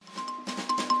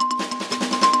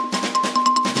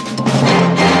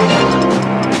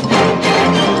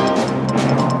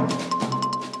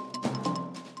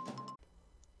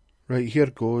Right, here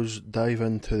goes. Dive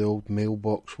into the old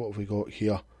mailbox. What have we got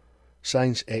here?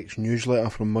 Science X newsletter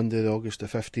from Monday, August the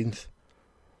 15th.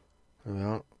 There we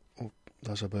are. Oh,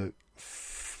 that's about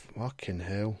fucking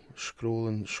hell.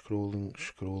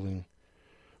 Scrolling.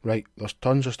 Right, there's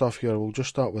tons of stuff here. We'll just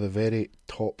start with a very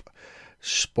top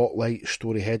spotlight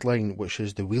story headline, which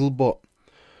is the Wheelbot.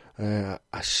 A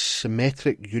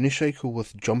symmetric unicycle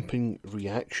with jumping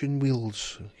reaction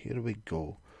wheels. Here we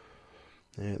go.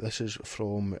 This is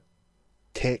from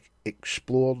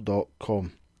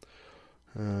techexplore.com.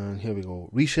 And here we go.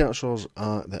 Researchers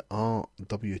at the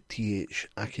RWTH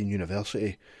Aachen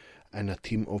University and a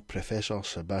team of Professor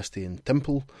Sebastian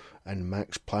Timpel and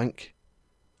Max Planck.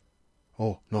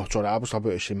 Oh, no, sorry, I was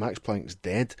about to say Max Planck's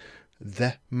dead.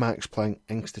 The Max Planck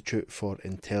Institute for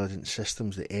Intelligent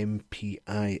Systems, the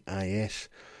MPIIS,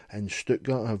 in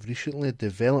Stuttgart have recently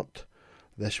developed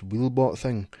this Wheelbot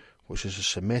thing, which is a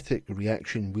symmetric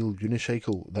reaction wheel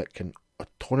unicycle that can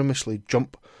autonomously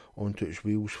jump onto its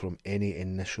wheels from any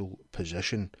initial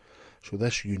position. So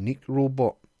this unique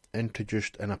robot,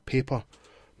 introduced in a paper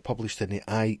published in the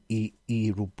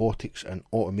IEE Robotics and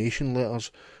Automation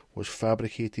Letters, was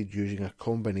fabricated using a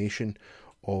combination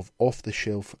of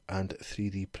off-the-shelf and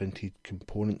 3D printed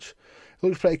components. It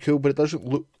looks pretty cool, but it doesn't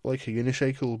look like a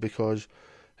unicycle because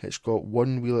it's got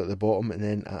one wheel at the bottom and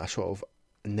then at a sort of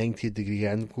 90-degree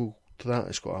angle to that,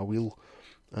 it's got a wheel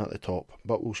at the top,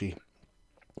 but we'll see.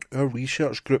 Our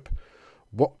research group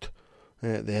worked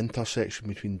at the intersection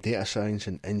between data science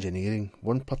and engineering.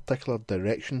 One particular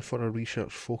direction for our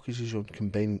research focuses on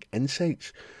combining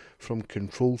insights from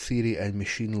control theory and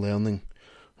machine learning.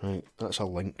 Right, that's a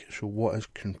link. So what is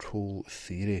control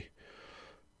theory?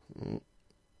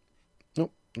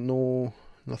 Nope, no,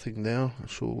 nothing there.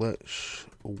 So let's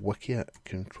wiki it.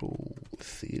 Control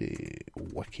theory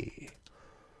wiki.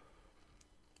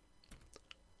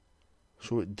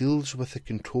 So it deals with the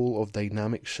control of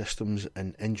dynamic systems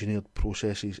and engineered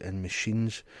processes in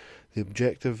machines. The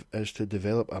objective is to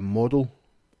develop a model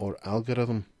or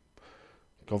algorithm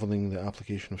governing the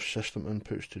application of system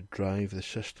inputs to drive the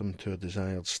system to a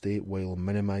desired state while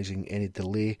minimising any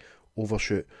delay,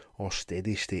 overshoot or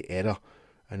steady state error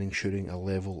and ensuring a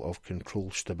level of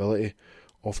control stability,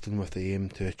 often with the aim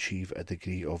to achieve a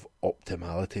degree of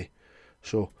optimality.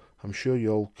 So I'm sure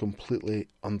you all completely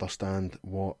understand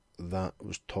what that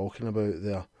was talking about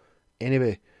there.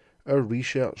 Anyway, our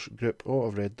research group,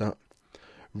 I've read that.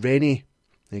 Rennie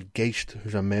Geist,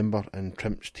 who's a member in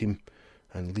Trimp's team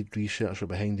and lead researcher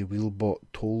behind the Wheelbot,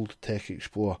 told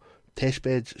TechExplore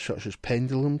testbeds such as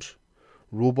pendulums,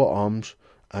 robot arms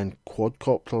and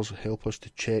quadcopters help us to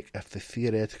check if the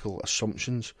theoretical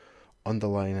assumptions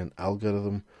underlying an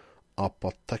algorithm are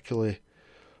particularly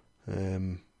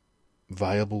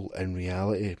viable in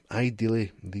reality.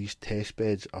 Ideally, these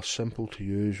testbeds are simple to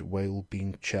use while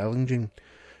being challenging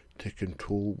to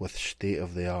control with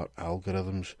state-of-the-art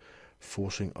algorithms,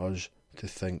 forcing us to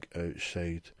think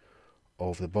outside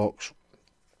of the box.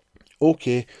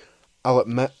 Okay, I'll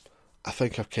admit, I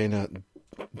think I've kind of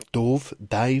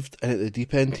dived in at the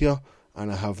deep end here,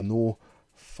 and I have no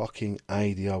fucking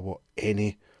idea what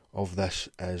any of this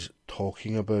is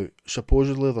talking about.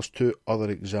 Supposedly there's two other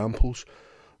examples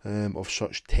of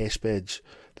such testbeds,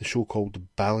 the so-called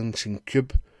balancing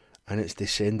cube and its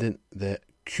descendant, the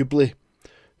Cubely.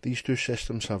 These two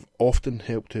systems have often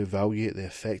helped to evaluate the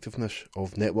effectiveness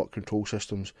of network control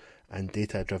systems and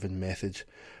data-driven methods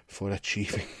for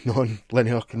achieving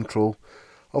non-linear control.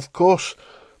 Of course,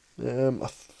 I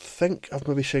think I've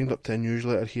maybe signed up to a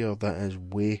newsletter here that is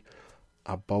way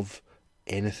above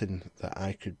anything that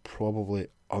I could probably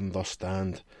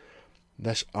understand.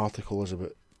 This article is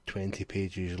about 20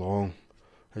 pages long.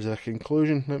 Is there a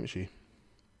conclusion? Let me see.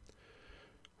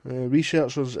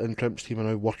 Researchers in Trimp's team are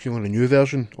now working on a new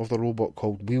version of the robot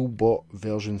called Wheelbot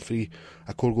version 3,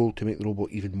 a core goal to make the robot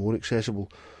even more accessible.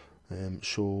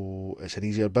 So it's an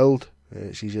easier build,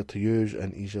 it's easier to use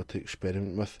and easier to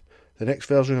experiment with. The next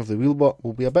version of the Wheelbot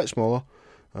will be a bit smaller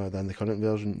than the current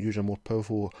version, use a more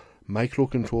powerful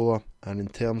microcontroller, and in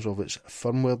terms of its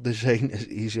firmware design is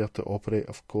easier to operate,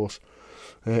 of course.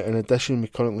 In addition, we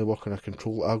currently work on a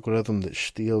control algorithm that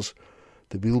steers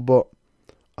the Wheelbot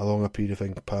along a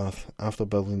predefined path. After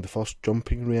building the first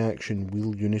jumping reaction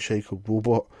wheel unicycle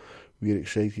robot, we are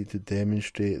excited to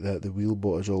demonstrate that the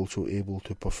Wheelbot is also able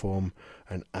to perform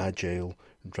an agile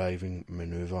driving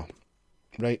manoeuvre.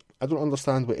 Right, I don't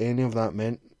understand what any of that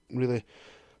meant, really.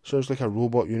 Sounds like a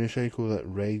robot unicycle that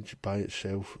rides by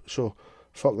itself. So,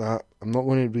 fuck that. I'm not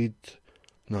going to read...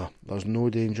 No, there's no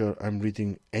danger I'm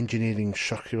reading engineering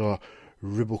circular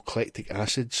riboclectic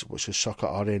acids, which is sucker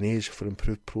RNAs for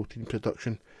improved protein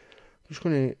production. Just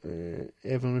going to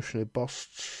evolutionary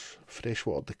bursts,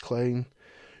 freshwater decline.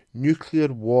 Nuclear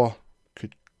war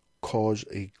could cause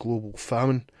a global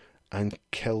famine and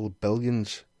kill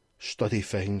billions. Study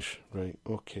finds. Right,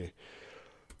 okay.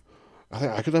 I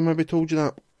think I could have maybe told you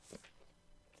that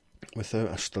without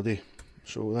a study.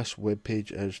 So this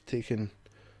webpage is taking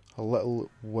a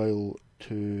little while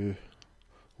to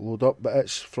load up, but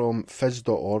it's from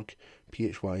phys.org,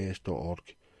 phys.org.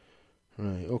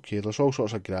 Right, okay, there's all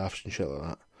sorts of graphs and shit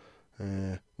like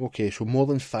that. Okay, so more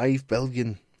than 5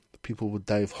 billion people would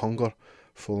die of hunger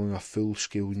following a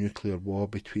full-scale nuclear war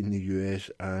between the US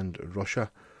and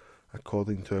Russia,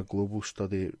 according to a global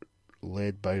study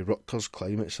led by Rutgers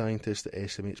climate scientists that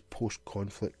estimates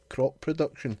post-conflict crop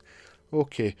production.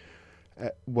 Okay,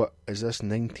 what, is this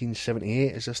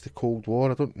 1978? Is this the Cold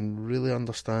War? I don't really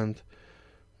understand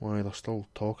why they're still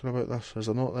talking about this. Is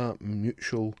there not that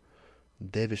mutual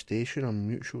devastation or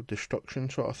mutual destruction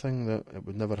sort of thing that it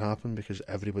would never happen because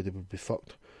everybody would be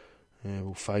fucked?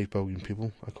 Well, 5 billion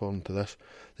people, according to this.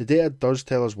 The data does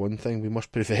tell us one thing: we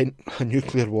must prevent a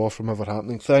nuclear war from ever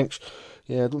happening. Thanks.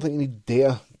 Yeah, I don't think you need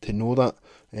data to know that.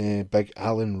 Big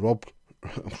Alan I'm going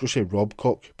to say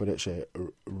Robcock, but it's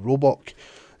Robock,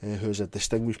 who is a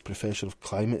distinguished professor of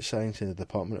climate science in the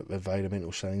Department of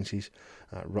Environmental Sciences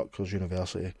at Rutgers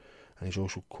University, and he's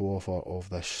also co-author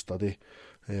of this study.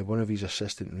 One of his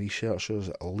assistant researchers,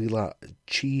 Leela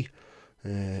Chi,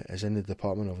 is in the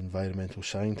Department of Environmental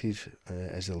Sciences,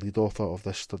 is the lead author of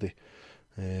this study,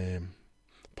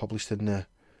 published in the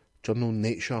journal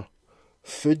Nature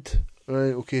Food.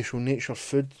 Right, okay, so Nature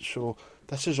Food, so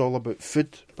this is all about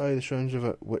food by the sounds of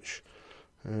it, which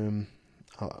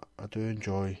I do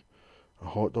enjoy a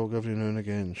hot dog every now and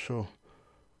again. So,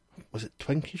 was it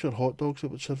Twinkies or hot dogs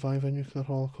that would survive a nuclear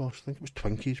holocaust? I think it was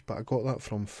Twinkies, but I got that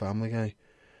from Family Guy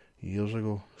years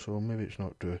ago, so maybe it's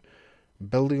not true.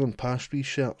 Building on past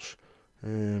research,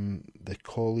 the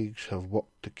colleagues have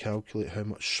worked to calculate how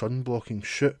much sun-blocking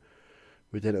soot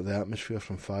would enter the atmosphere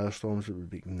from firestorms that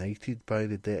would be ignited by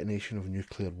the detonation of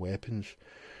nuclear weapons.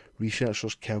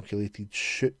 Researchers calculated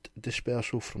soot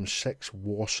dispersal from 6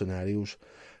 war scenarios,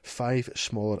 5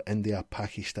 smaller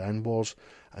India-Pakistan wars,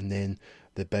 and then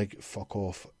the big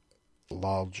fuck-off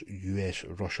large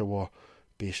US-Russia war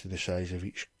based on the size of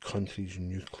each country's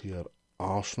nuclear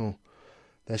arsenal.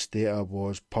 This data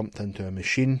was pumped into a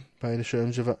machine by the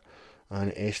sounds of it,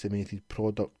 and estimated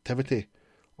productivity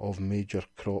of major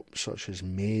crops such as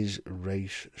maize,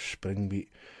 rice, spring wheat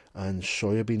and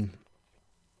soybean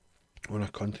on a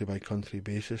country by country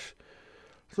basis.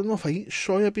 I don't know if I eat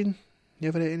soybean. You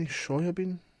ever ate any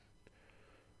soybean?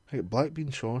 I get black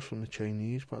bean sauce from the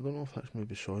Chinese, but I don't know if that's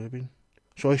maybe soybean.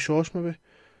 Soy sauce maybe?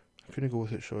 I couldn't go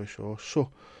with it, soy sauce.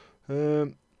 So,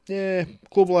 yeah,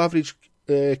 global average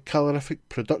calorific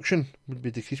production would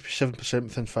be decreased by 7%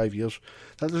 within 5 years.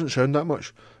 That doesn't sound that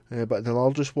much, but the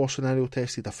largest war scenario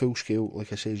tested a full scale,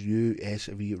 like I says, US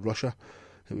v Russia.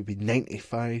 It would be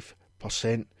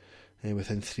 95%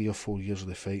 within 3 or 4 years of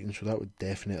the fighting, so that would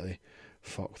definitely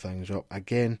fuck things up.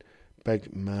 Again,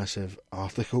 big massive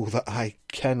article that I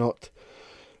cannot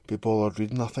be bothered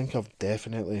reading. I think I've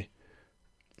definitely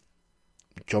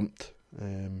jumped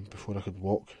before I could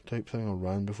walk type thing, or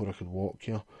ran before I could walk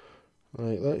here.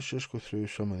 Right, let's just go through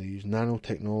some of these.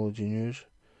 Nanotechnology news.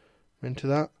 Into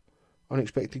that.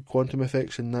 Unexpected quantum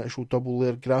effects in natural double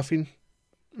layer graphene.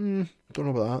 Don't know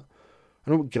about that.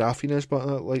 I know what graphene is, but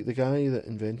like the guy that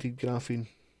invented graphene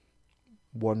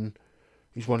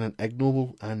he's won an Ig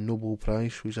Nobel and Nobel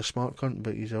Prize, so he's a smart cunt,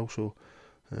 but he's also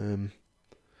I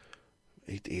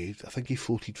think he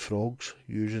floated frogs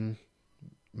using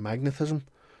magnetism,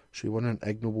 so he won an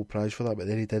Ig Nobel Prize for that. But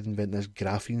then he did invent this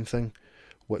graphene thing,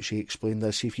 which he explained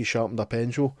as, see if you sharpened a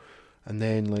pencil and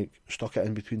then like stuck it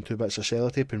in between 2 bits of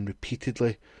sellotape and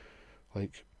repeatedly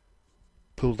like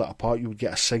pulled it apart, you would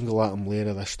get a single atom layer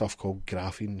of this stuff called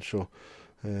graphene. So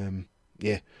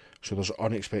yeah, so there's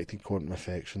unexpected quantum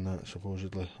effects in that,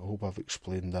 supposedly. I hope I've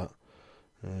explained that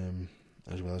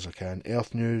as well as I can.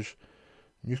 Earth news,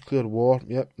 nuclear war,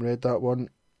 yep, read that one.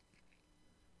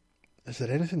 Is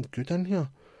there anything good in here?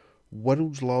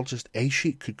 World's largest ice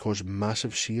sheet could cause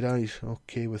massive sea rise.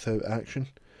 Okay, without action.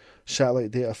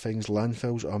 Satellite data finds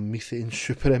landfills are methane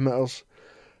super emitters.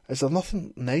 Is there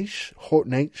nothing nice? Hot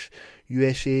nights.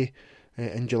 USA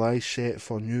in July set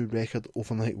for new record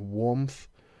overnight warmth.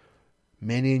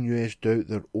 Many in US doubt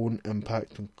their own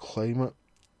impact on climate.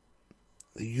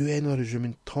 The UN are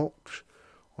resuming talks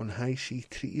on high sea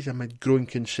treaties amid growing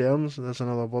concerns. There's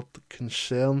another word,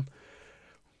 concern.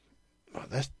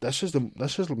 This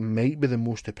might be the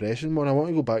most depressing one. I want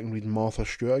to go back and read Martha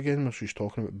Stewart again, where she's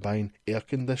talking about buying air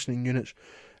conditioning units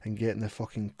and getting the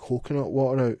fucking coconut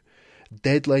water out.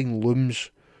 Deadline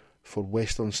looms for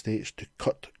western states to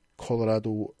cut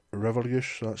Colorado river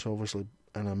use. That's obviously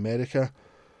in America.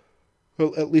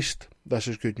 Well, at least this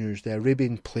is good news. The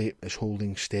Arabian Plate is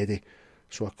holding steady.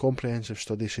 So a comprehensive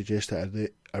study suggests that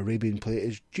the Arabian Plate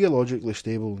is geologically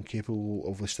stable and capable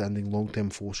of withstanding long-term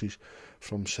forces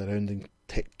from surrounding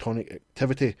tectonic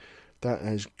activity. That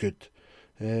is good.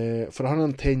 For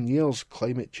 110 years,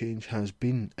 climate change has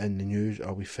been in the news.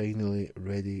 Are we finally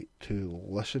ready to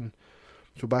listen?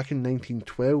 So back in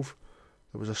 1912,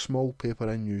 there was a small paper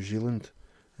in New Zealand,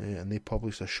 and they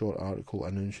published a short article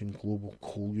announcing global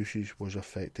coal usage was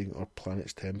affecting our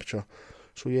planet's temperature.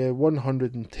 So yeah,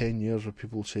 110 years of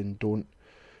people saying don't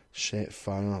set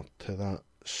fire to that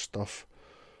stuff.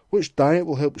 Which diet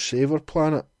will help save our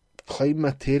planet?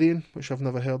 Climatarian, which I've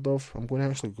never heard of. I'm going to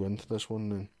actually go into this one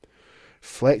then.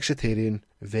 Flexitarian,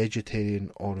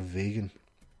 vegetarian or vegan.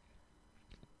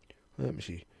 Let me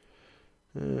see.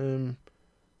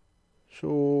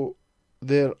 So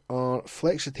there are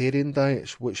flexitarian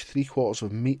diets, which 3/4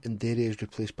 of meat and dairy is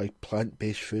replaced by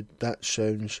plant-based food. That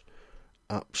sounds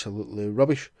absolutely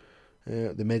rubbish.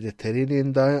 The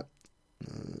Mediterranean diet,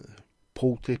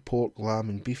 poultry, pork, lamb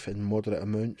and beef in moderate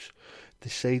amounts.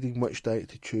 Deciding which diet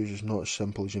to choose is not as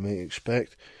simple as you might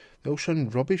expect. They all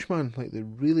sound rubbish, man, like they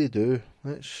really do.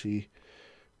 Let's see,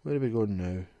 where are we going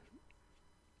now?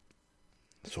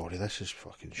 Sorry, this is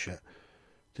fucking shit.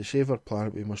 To save our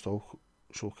planet, we must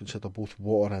also consider both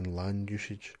water and land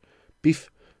usage.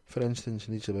 Beef, for instance,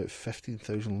 needs about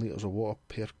 15,000 litres of water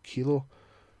per kilo.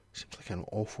 Seems like an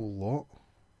awful lot.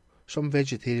 Some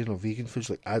vegetarian or vegan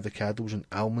foods like avocados and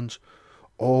almonds.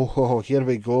 Oh, here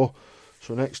we go.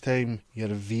 So next time your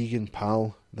vegan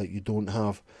pal that you don't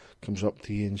have comes up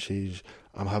to you and says,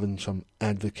 I'm having some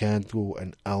avocado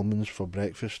and almonds for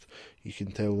breakfast, you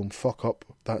can tell them, fuck up,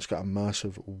 that's got a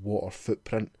massive water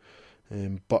footprint.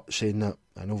 But saying that,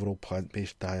 an overall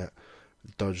plant-based diet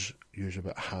does use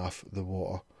about half the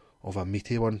water of a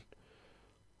meaty one.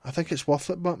 I think it's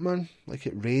worth it, but man, like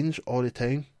it rains all the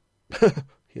time.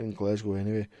 Here in Glasgow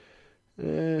anyway.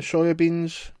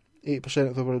 Soybeans, 8%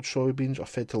 of the world's soybeans are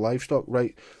fed to livestock,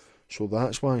 right? So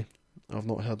that's why I've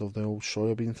not heard of the old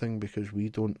soybean thing, because we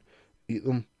don't eat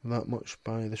them that much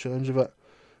by the sounds of it.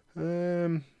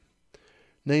 9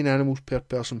 animals per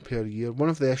person per year. One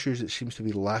of the issues that seems to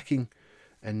be lacking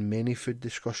in many food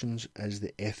discussions is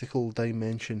the ethical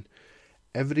dimension.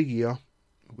 Every year,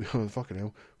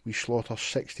 we slaughter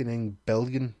 69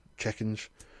 billion chickens,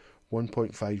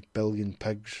 1.5 billion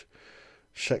pigs,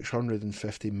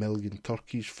 650 million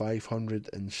turkeys,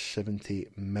 570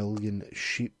 million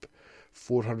sheep,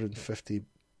 450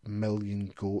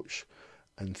 million goats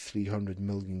and 300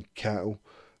 million cattle.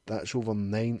 That's over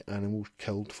 9 animals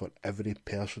killed for every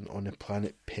person on the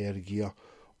planet per year,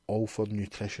 all for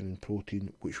nutrition and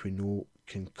protein, which we know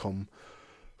can come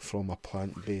from a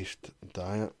plant-based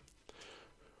diet.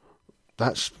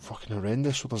 That's fucking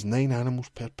horrendous. So there's 9 animals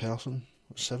per person,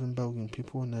 7 billion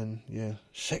people, and then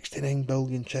 69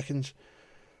 billion chickens.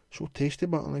 So tasty,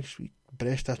 but a nice sweet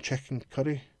breast of chicken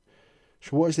curry.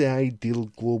 So what is the ideal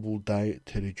global diet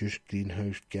to reduce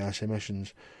greenhouse gas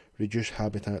emissions, reduce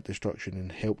habitat destruction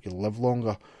and help you live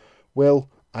longer? Well,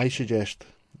 I suggest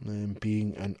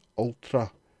being an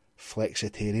ultra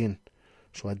flexitarian.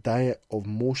 So a diet of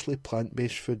mostly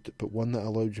plant-based food, but one that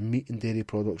allows meat and dairy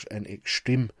products in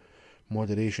extreme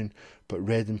moderation, but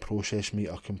red and processed meat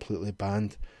are completely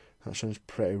banned. That sounds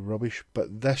pretty rubbish,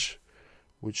 but this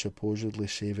would supposedly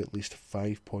save at least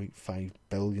 5.5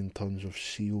 billion tonnes of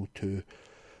CO2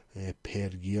 per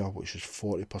year, which is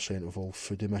 40% of all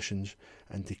food emissions,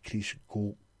 and decrease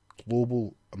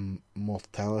global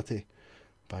mortality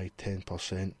by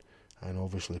 10%, and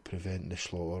obviously prevent the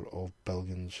slaughter of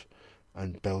billions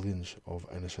and billions of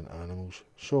innocent animals.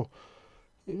 So,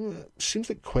 it seems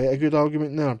like quite a good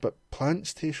argument there, but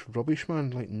plants taste rubbish,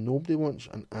 man. Like, nobody wants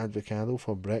an avocado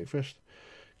for breakfast.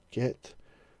 Get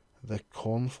the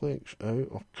cornflakes out,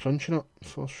 or crunching up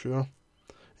for sure.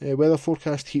 Weather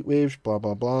forecast, heat waves, blah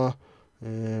blah blah.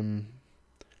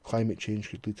 Climate change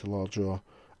could lead to larger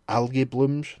algae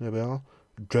blooms, there we are.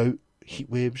 Drought, heat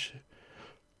waves,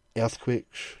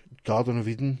 earthquakes. Garden of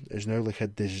Eden is now like a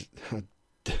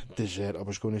desert, I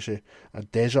was going to say. A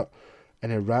desert in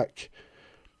Iraq.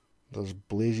 There's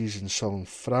blazes in southern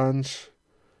France.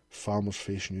 Farmers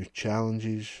face new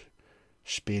challenges.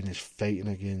 Spain is fighting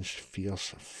against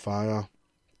fierce fire.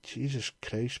 Jesus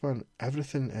Christ, man.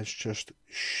 Everything is just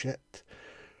shit.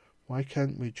 Why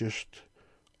can't we just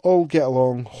all get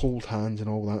along, hold hands and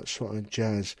all that sort of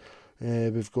jazz.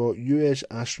 We've got US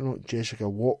astronaut Jessica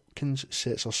Watkins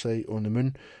sets her sight on the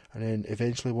moon and then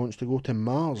eventually wants to go to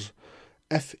Mars.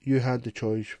 If you had the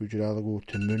choice, would you rather go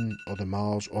to moon or the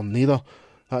Mars or neither?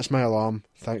 That's my alarm.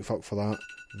 Thank fuck for that.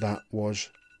 That was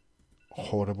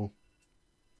horrible.